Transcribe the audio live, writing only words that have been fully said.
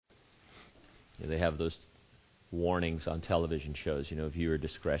They have those warnings on television shows, viewer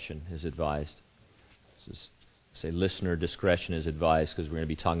discretion is advised. Say listener discretion is advised because we're going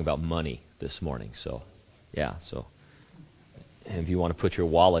to be talking about money this morning. So if you want to put your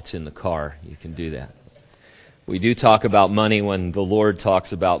wallets in the car, you can do that. We do talk about money when the Lord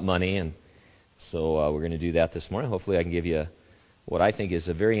talks about money, and so we're going to do that this morning. Hopefully I can give you what I think is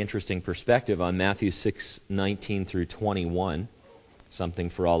a very interesting perspective on Matthew 6:19 through 21, something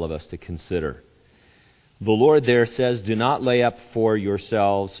for all of us to consider. The Lord there says, "Do not lay up for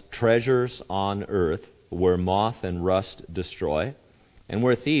yourselves treasures on earth, where moth and rust destroy, and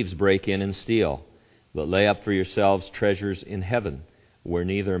where thieves break in and steal. But lay up for yourselves treasures in heaven, where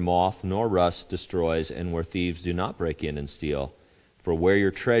neither moth nor rust destroys, and where thieves do not break in and steal. For where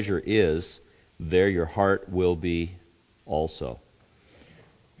your treasure is, there your heart will be also."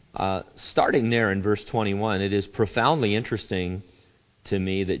 Starting there in verse 21, it is profoundly interesting to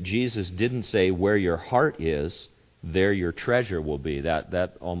me that Jesus didn't say where your heart is, there your treasure will be.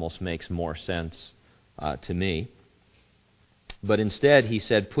 That almost makes more sense to me. But instead, he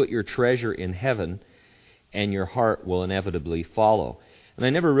said, put your treasure in heaven, and your heart will inevitably follow. And I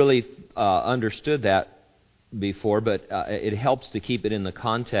never really understood that before, but it helps to keep it in the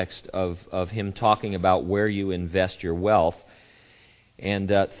context of him talking about where you invest your wealth.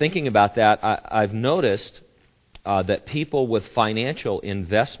 And thinking about that, I've noticed that people with financial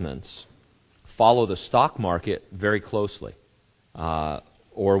investments follow the stock market very closely,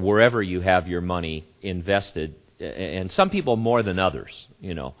 or wherever you have your money invested, and some people more than others,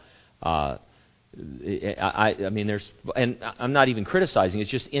 I mean, and I'm not even criticizing,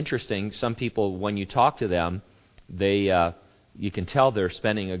 it's just interesting. Some people, when you talk to them, you can tell they're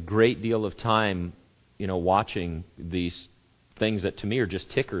spending a great deal of time, watching these things that to me are just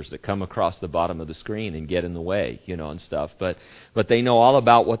tickers that come across the bottom of the screen and get in the way, and stuff. But they know all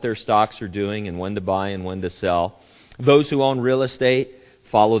about what their stocks are doing and when to buy and when to sell. Those who own real estate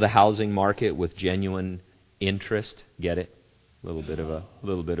follow the housing market with genuine interest. Get it? A little bit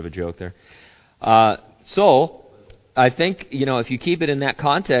of a joke there. So I think, if you keep it in that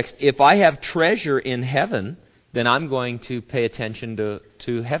context, if I have treasure in heaven, then I'm going to pay attention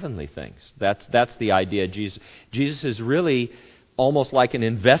to heavenly things. That's the idea. Jesus is really almost like an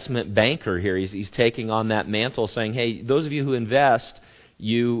investment banker here. He's taking on that mantle, saying, hey, those of you who invest,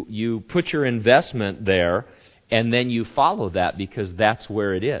 you put your investment there, and then you follow that because that's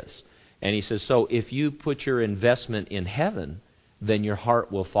where it is. And he says, so if you put your investment in heaven, then your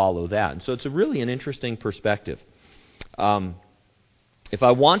heart will follow that. And so it's really an interesting perspective. If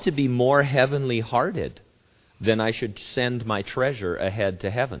I want to be more heavenly hearted, then I should send my treasure ahead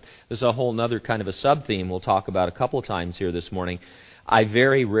to heaven. This is a whole other kind of a sub-theme we'll talk about a couple times here this morning. I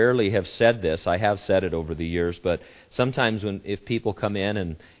very rarely have said this. I have said it over the years, but sometimes if people come in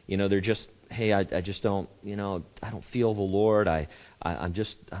and, they're just, hey, I just don't, I don't feel the Lord. I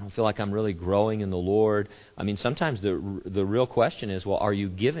don't feel like I'm really growing in the Lord. I mean, sometimes the real question is, well, are you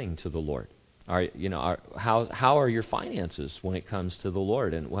giving to the Lord? How are your finances when it comes to the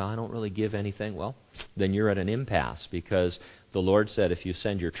Lord? And, well, I don't really give anything. Well, then you're at an impasse, because the Lord said if you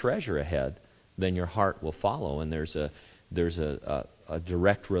send your treasure ahead, then your heart will follow, and there's a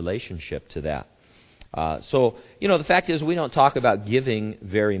direct relationship to that. So the fact is we don't talk about giving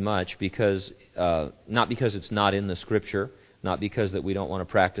very much because not because it's not in the Scripture, not because that we don't want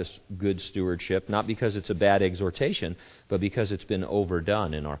to practice good stewardship, not because it's a bad exhortation, but because it's been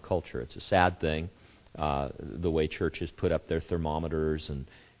overdone in our culture. It's a sad thing, the way churches put up their thermometers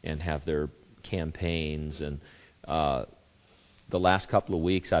and have their campaigns. And the last couple of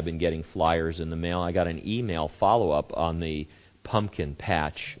weeks I've been getting flyers in the mail. I got an email follow-up on the pumpkin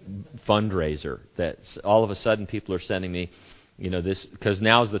patch fundraiser that all of a sudden people are sending me, this, because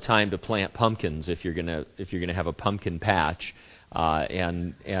now's the time to plant pumpkins if you're gonna have a pumpkin patch,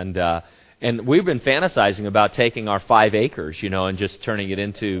 and we've been fantasizing about taking our 5 acres, and just turning it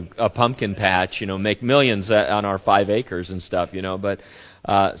into a pumpkin patch, make millions on our 5 acres and stuff, but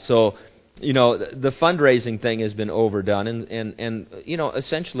so the fundraising thing has been overdone, and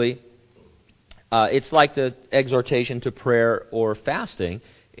essentially it's like the exhortation to prayer or fasting.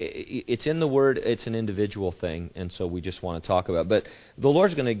 It's in the Word, it's an individual thing, and so we just want to talk about it. But the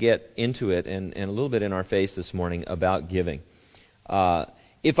Lord's going to get into it and a little bit in our face this morning about giving.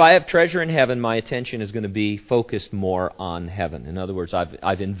 If I have treasure in heaven, my attention is going to be focused more on heaven. In other words,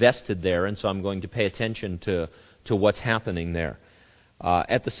 I've invested there, and so I'm going to pay attention to what's happening there.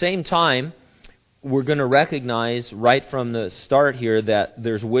 At the same time, we're going to recognize right from the start here that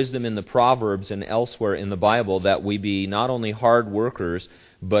there's wisdom in the Proverbs and elsewhere in the Bible that we be not only hard workers,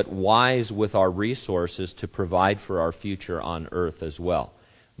 but wise with our resources to provide for our future on earth as well.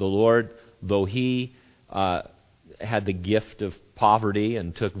 The Lord though he had the gift of poverty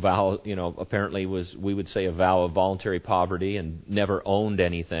and took vow, apparently was, we would say, a vow of voluntary poverty and never owned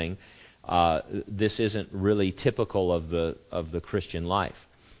anything, this isn't really typical of the Christian life.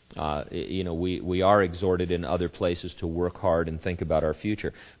 We are exhorted in other places to work hard and think about our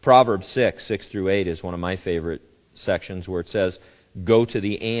future. Proverbs 6 through 8 is one of my favorite sections, where it says, "Go to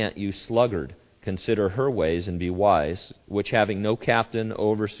the ant, you sluggard, consider her ways and be wise, which having no captain,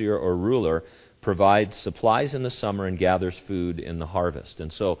 overseer, or ruler, provides supplies in the summer and gathers food in the harvest."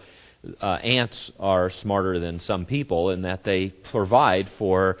 And so ants are smarter than some people in that they provide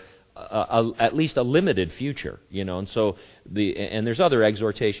for at least a limited future, and so and there's other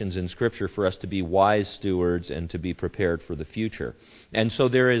exhortations in Scripture for us to be wise stewards and to be prepared for the future. And so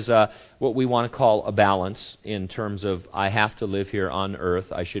there is what we want to call a balance in terms of, I have to live here on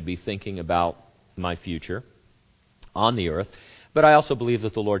earth. I should be thinking about my future on the earth. But I also believe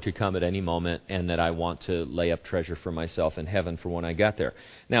that the Lord could come at any moment, and that I want to lay up treasure for myself in heaven for when I get there.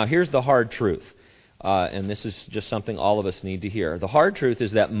 Now, here's the hard truth. And this is just something all of us need to hear. The hard truth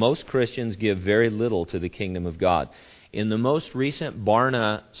is that most Christians give very little to the kingdom of God. In the most recent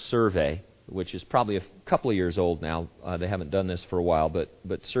Barna survey, which is probably a couple of years old now, they haven't done this for a while, but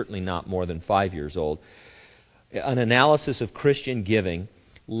certainly not more than 5 years old, an analysis of Christian giving,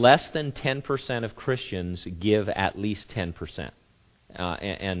 less than 10% of Christians give at least 10%.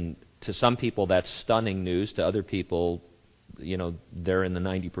 And to some people that's stunning news. To other people, they're in the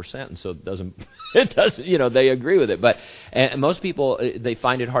 90%, and so it doesn't, they agree with it. But and most people, they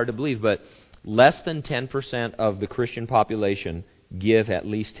find it hard to believe, but less than 10% of the Christian population give at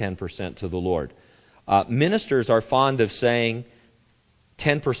least 10% to the Lord. Ministers are fond of saying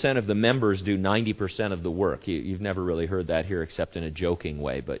 10% of the members do 90% of the work. You've never really heard that here except in a joking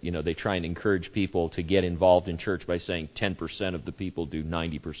way, but they try and encourage people to get involved in church by saying 10% of the people do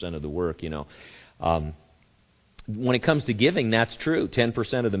 90% of the work, When it comes to giving, that's true.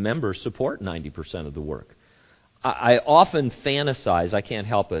 10% of the members support 90% of the work. I often fantasize, I can't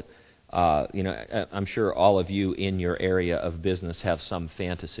help it, I'm sure all of you in your area of business have some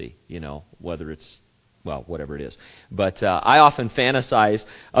fantasy, whether it's, whatever it is. But I often fantasize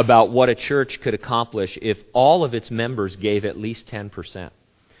about what a church could accomplish if all of its members gave at least 10%.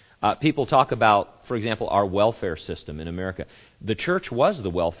 People talk about, for example, our welfare system in America. The church was the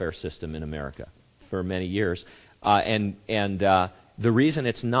welfare system in America for many years. And the reason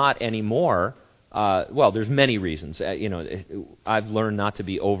it's not anymore, there's many reasons. I've learned not to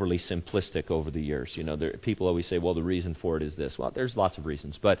be overly simplistic over the years. People always say, the reason for it is this. Well, there's lots of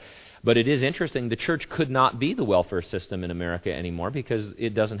reasons. But it is interesting. The church could not be the welfare system in America anymore because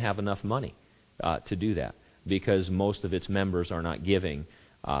it doesn't have enough money to do that, because most of its members are not giving.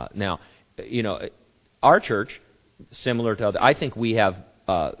 Now, our church, similar to other, I think we have,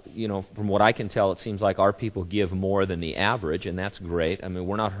 from what I can tell, it seems like our people give more than the average, and that's great. I mean,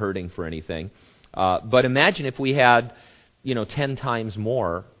 we're not hurting for anything. But imagine if we had, 10 times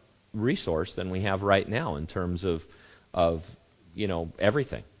more resource than we have right now in terms of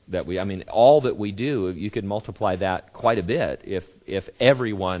everything that all that we do. You could multiply that quite a bit if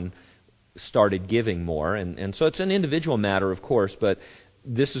everyone started giving more. And so it's an individual matter, of course, but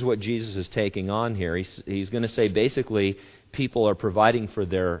this is what Jesus is taking on here. He's going to say basically people are providing for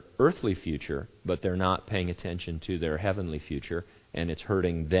their earthly future, but they're not paying attention to their heavenly future, and it's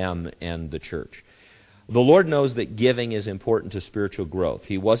hurting them and the church. The Lord knows that giving is important to spiritual growth.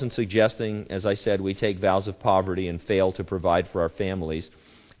 He wasn't suggesting, as I said, we take vows of poverty and fail to provide for our families,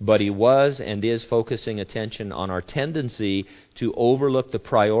 but He was and is focusing attention on our tendency to overlook the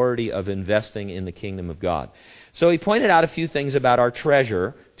priority of investing in the kingdom of God. So He pointed out a few things about our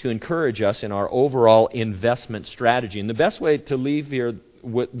treasure to encourage us in our overall investment strategy. And the best way to leave here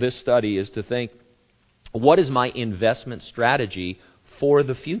with this study is to think, what is my investment strategy for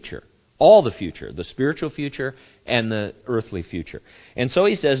the future? All the future, the spiritual future and the earthly future. And so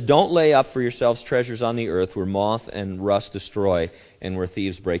he says, don't lay up for yourselves treasures on the earth where moth and rust destroy and where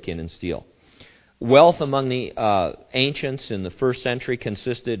thieves break in and steal. Wealth among the ancients in the first century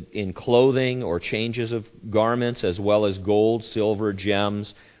consisted in clothing or changes of garments, as well as gold, silver,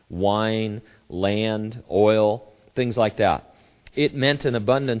 gems, wine, land, oil, things like that. It meant an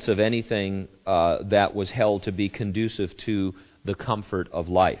abundance of anything that was held to be conducive to the comfort of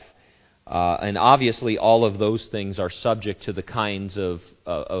life. And obviously all of those things are subject to the kinds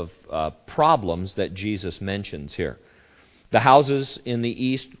of problems that Jesus mentions here. The houses in the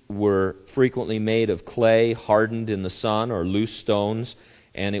east were frequently made of clay hardened in the sun or loose stones,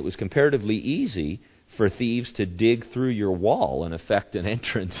 and it was comparatively easy for thieves to dig through your wall and effect an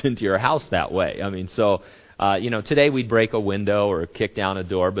entrance into your house that way. I mean, so Today we'd break a window or kick down a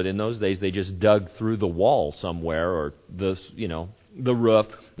door, but in those days they just dug through the wall somewhere or the roof.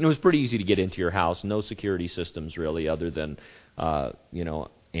 It was pretty easy to get into your house. No security systems really, other than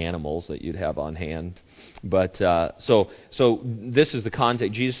animals that you'd have on hand. But so this is the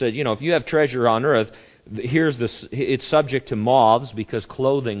context. Jesus said, if you have treasure on earth, it's subject to moths because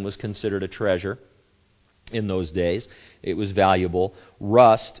clothing was considered a treasure in those days. It was valuable.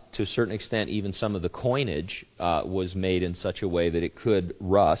 Rust, to a certain extent, even some of the coinage was made in such a way that it could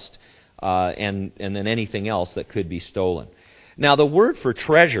rust, and then anything else that could be stolen. Now, the word for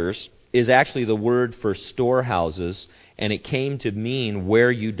treasures is actually the word for storehouses, and it came to mean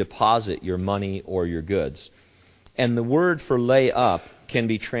where you deposit your money or your goods. And the word for lay up can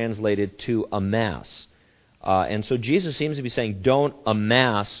be translated to amass. And so Jesus seems to be saying, don't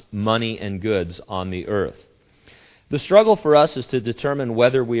amass money and goods on the earth. The struggle for us is to determine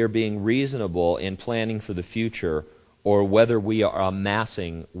whether we are being reasonable in planning for the future or whether we are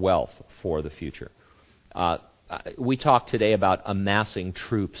amassing wealth for the future. We talked today about amassing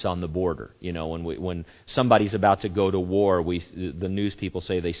troops on the border. When somebody's about to go to war, the news people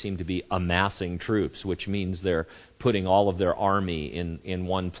say they seem to be amassing troops, which means they're putting all of their army in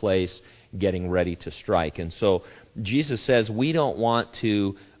one place, getting ready to strike. And so Jesus says we don't want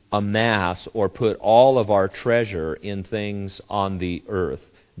to amass or put all of our treasure in things on the earth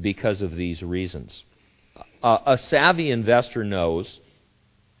because of these reasons. A savvy investor knows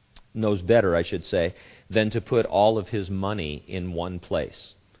better, I should say, than to put all of his money in one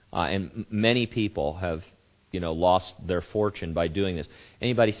place. And many people have, lost their fortune by doing this.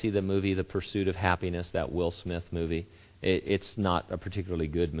 Anybody see the movie The Pursuit of Happiness, that Will Smith movie? It's not a particularly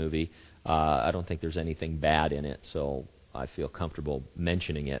good movie. I don't think there's anything bad in it, so I feel comfortable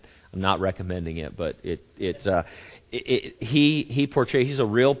mentioning it. I'm not recommending it, but he portrays, he's a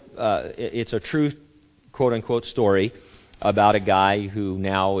real, it's a true quote-unquote story about a guy who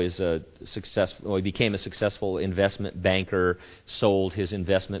now is he became a successful investment banker, sold his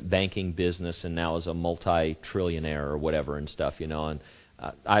investment banking business, and now is a multi-trillionaire or whatever and stuff, and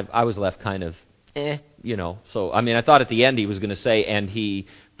I was left kind of, so, I thought at the end he was going to say, and he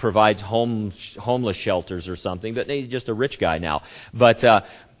provides homeless shelters or something, but he's just a rich guy now. But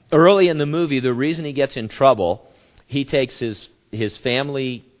early in the movie, the reason he gets in trouble, he takes his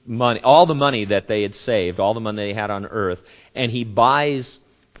family money, all the money that they had saved, all the money they had on earth, and he buys,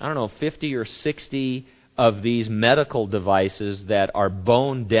 50 or 60 of these medical devices that are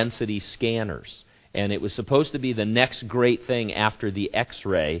bone density scanners. And it was supposed to be the next great thing after the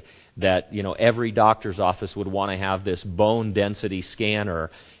X-ray, that every doctor's office would want to have this bone density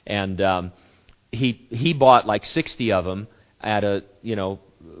scanner. And he bought like 60 of them at a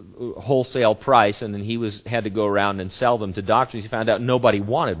wholesale price, and then he had to go around and sell them to doctors. He found out nobody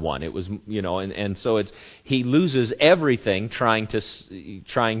wanted one. It was and so he loses everything trying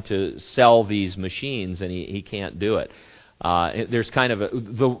to sell these machines, and he can't do it. There's kind of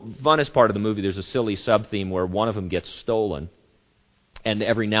the funnest part of the movie. There's a silly sub-theme where one of them gets stolen, and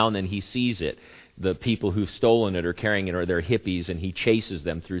every now and then he sees it. The people who've stolen it or carrying it are they're hippies, and he chases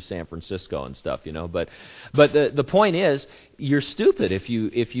them through San Francisco and stuff, But the point is, you're stupid if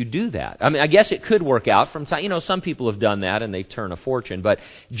you do that. I guess it could work out from time. Some people have done that and they turn a fortune. But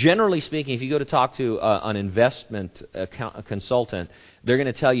generally speaking, if you go to talk to an investment consultant, they're going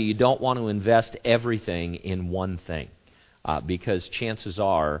to tell you don't want to invest everything in one thing, because chances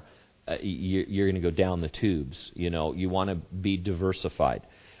are you're going to go down the tubes. You want to be diversified.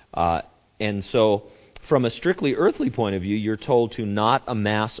 And so, from a strictly earthly point of view, you're told to not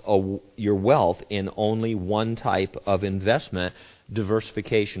amass your wealth in only one type of investment.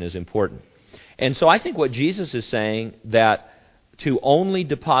 Diversification is important. And so I think what Jesus is saying, that to only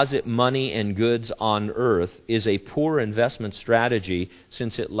deposit money and goods on earth is a poor investment strategy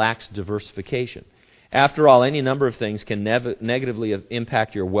since it lacks diversification. After all, any number of things can negatively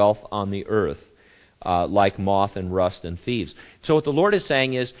impact your wealth on the earth. Like moth and rust and thieves. So what the Lord is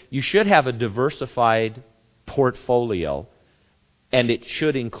saying is you should have a diversified portfolio, and it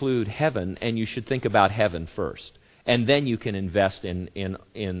should include heaven, and you should think about heaven first. And then you can invest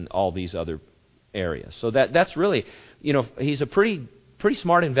in all these other areas. So that's really, he's a pretty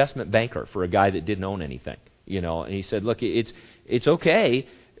smart investment banker for a guy that didn't own anything. And he said, look, it's okay.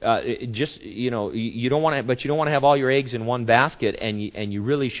 You don't want to, but you don't want to have all your eggs in one basket, and you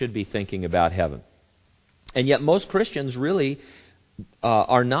really should be thinking about heaven. And yet most Christians really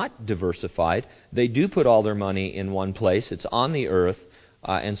are not diversified. They do put all their money in one place. It's on the earth.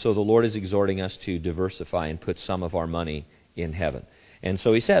 And so the Lord is exhorting us to diversify and put some of our money in heaven. And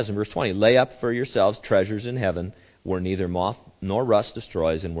so he says in verse 20, lay up for yourselves treasures in heaven where neither moth nor rust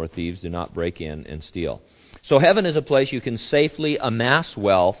destroys and where thieves do not break in and steal. So heaven is a place you can safely amass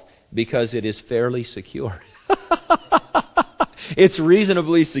wealth because it is fairly secure. It's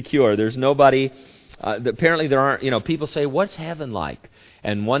reasonably secure. There's nobody... apparently there aren't... people say, what's heaven like?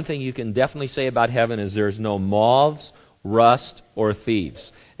 And one thing you can definitely say about heaven is there's no moths, rust, or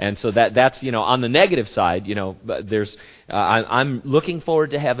thieves. And so that's on the negative side, there's... I'm looking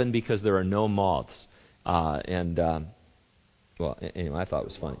forward to heaven because there are no moths. Anyway, I thought it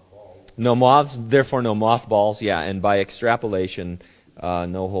was funny. No moths, therefore no mothballs. Yeah, and by extrapolation,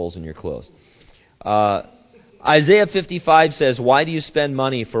 no holes in your clothes. Isaiah 55 says, "Why do you spend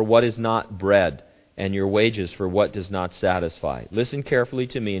money for what is not bread, and your wages for what does not satisfy? Listen carefully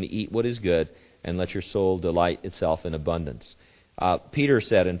to me and eat what is good, and let your soul delight itself in abundance." Peter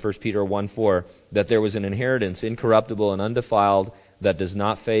said in 1 Peter 1:4 that there was an inheritance incorruptible and undefiled that does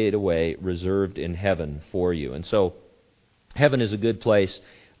not fade away, reserved in heaven for you. And so heaven is a good place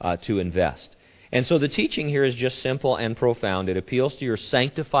to invest. And so the teaching here is just simple and profound. It appeals to your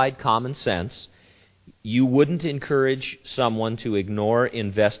sanctified common sense. You wouldn't encourage someone to ignore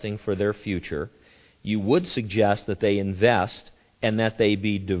investing for their future. You would suggest that they invest and that they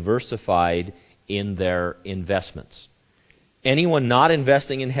be diversified in their investments. Anyone not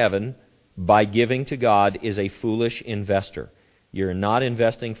investing in heaven by giving to God is a foolish investor. You're not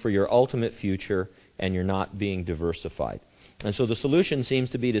investing for your ultimate future, and you're not being diversified. And so the solution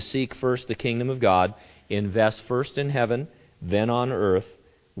seems to be to seek first the kingdom of God, invest first in heaven, then on earth.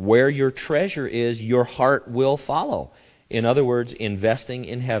 Where your treasure is, your heart will follow. In other words, investing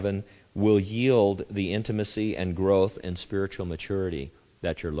in heaven will yield the intimacy and growth and spiritual maturity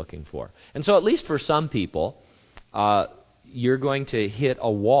that you're looking for. And so at least for some people, you're going to hit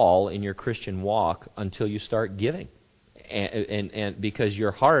a wall in your Christian walk until you start giving. And because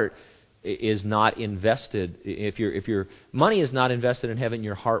your heart is not invested, if your money is not invested in heaven,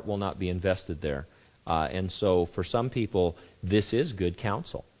 your heart will not be invested there. And so for some people, this is good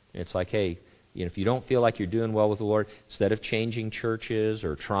counsel. It's like, hey, if you don't feel like you're doing well with the Lord, instead of changing churches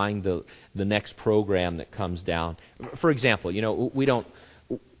or trying the next program that comes down. For example, we don't,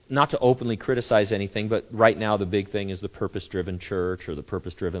 not to openly criticize anything, but right now the big thing is the purpose-driven church or the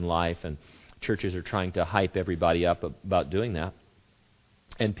purpose-driven life, and churches are trying to hype everybody up about doing that.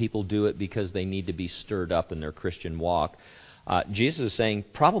 And people do it because they need to be stirred up in their Christian walk. Jesus is saying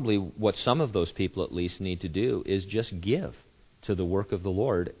probably what some of those people at least need to do is just give to the work of the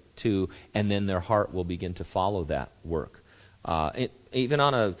Lord, and then their heart will begin to follow that work. Even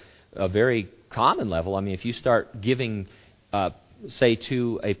on a very common level, if you start giving, say,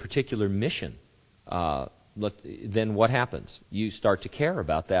 to a particular mission, then what happens? You start to care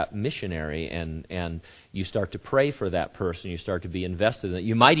about that missionary, and you start to pray for that person. You start to be invested in it.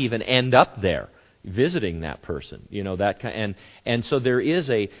 You might even end up there visiting that person. And so there is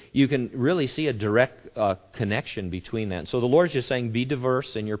you can really see a direct connection between that. So the Lord's just saying, be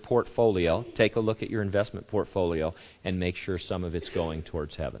diverse in your portfolio. Take a look at your investment portfolio and make sure some of it's going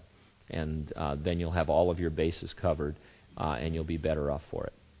towards heaven. And then you'll have all of your bases covered, and you'll be better off for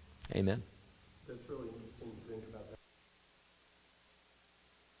it. Amen. That's really